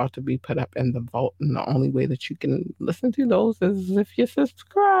are about to be put up in the vault, and the only way that you can listen to those is if you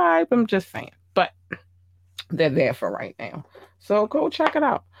subscribe. I'm just saying, but they're there for right now, so go check it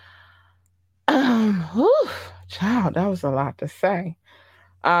out. Child, that was a lot to say.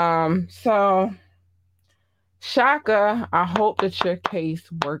 So Shaka, I hope that your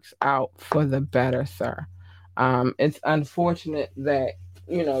case works out for the better, sir. It's unfortunate that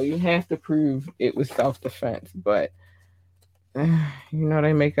you have to prove it was self-defense, but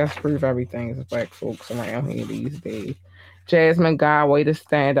they make us prove everything as Black folks around here these days. Jasmine Guy, way to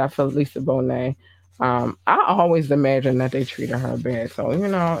stand up for Lisa Bonet. I always imagine that they treated her bad, so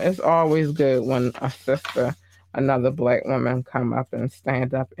it's always good when a sister, another Black woman, come up and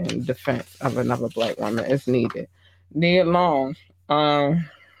stand up in defense of another Black woman. It's needed. Nia Long,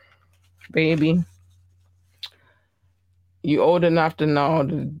 baby. You old enough to know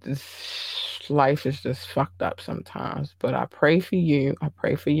that this life is just fucked up sometimes. But I pray for you. I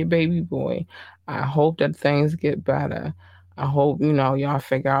pray for your baby boy. I hope that things get better. I hope, y'all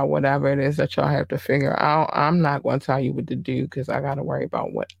figure out whatever it is that y'all have to figure out. I'm not going to tell you what to do because I got to worry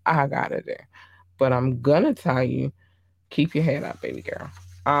about what I got to do. But I'm going to tell you, keep your head up, baby girl.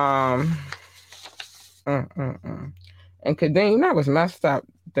 And Kadeem, that was messed up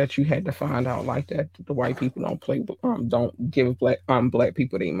that you had to find out like that. The white people don't give black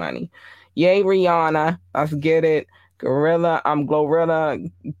people their money. Yay, Rihanna. Let's get it. Glorilla.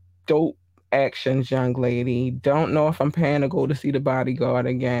 Dope actions, young lady. Don't know if I'm paying to go to see The Bodyguard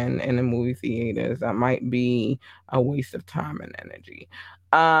again in the movie theaters. That might be a waste of time and energy.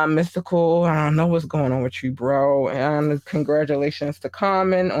 Mystical, I don't know what's going on with you, bro. And congratulations to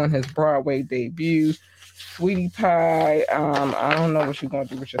Common on his Broadway debut. Sweetie Pie, I don't know what you're going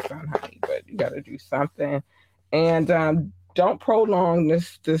to do with your son, honey, but you got to do something. And don't prolong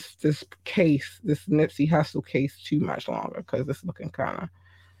this case, this Nipsey Hussle case too much longer because it's looking kind of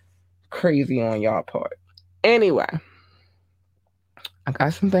crazy on y'all part. Anyway, I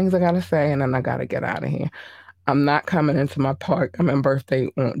got some things I got to say, and then I got to get out of here. I'm not coming into my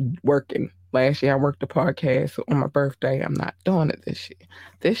birthday working. Last year I worked the podcast, so on my birthday, I'm not doing it this year.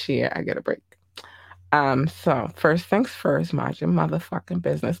 This year I get a break. So first things first, mind your motherfucking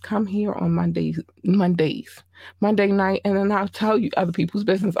business. Come here on Monday night, and then I'll tell you other people's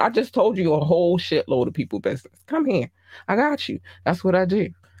business. I just told you a whole shitload of people business. Come here. I got you. That's what I do.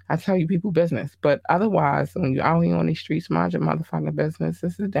 I tell you people business. But otherwise, when you're out here on these streets, mind your motherfucking business.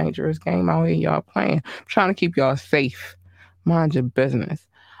 This is a dangerous game out here, y'all playing. I'm trying to keep y'all safe. Mind your business.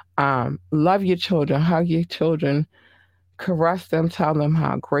 Love your children, hug your children, caress them, tell them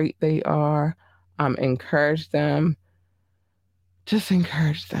how great they are, encourage them. Just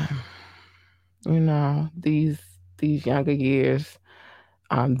encourage them. You know, these younger years,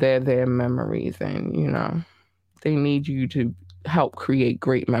 they're their memories, and you know, they need you to help create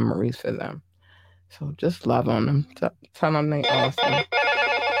great memories for them. So just love on them. Tell them they awesome.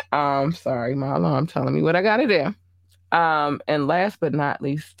 Sorry, my alarm telling me what I gotta do. And last but not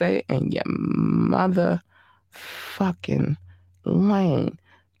least, stay in your motherfucking lane.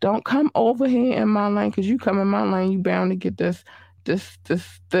 Don't come over here in my lane, because you come in my lane, you bound to get this,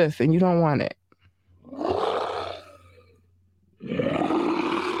 and you don't want it.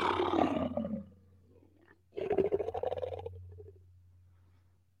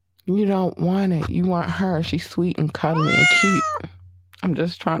 You don't want it. You want her. She's sweet and cuddly and cute. I'm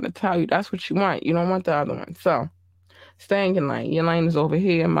just trying to tell you, that's what you want. You don't want the other one. So stay in your lane. Your lane is over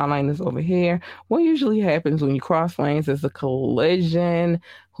here. My lane is over here. What usually happens when you cross lanes is a collision.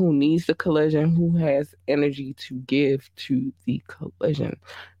 Who needs the collision? Who has energy to give to the collision?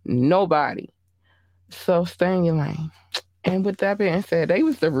 Nobody. So stay in your lane. And with that being said, they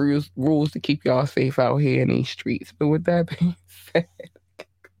was the rules to keep y'all safe out here in these streets. But with that being said,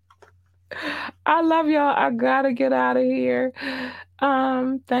 I love y'all. I gotta get out of here.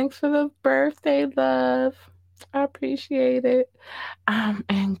 Thanks for the birthday love. I appreciate it.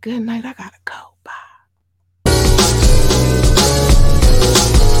 And good night. I gotta go.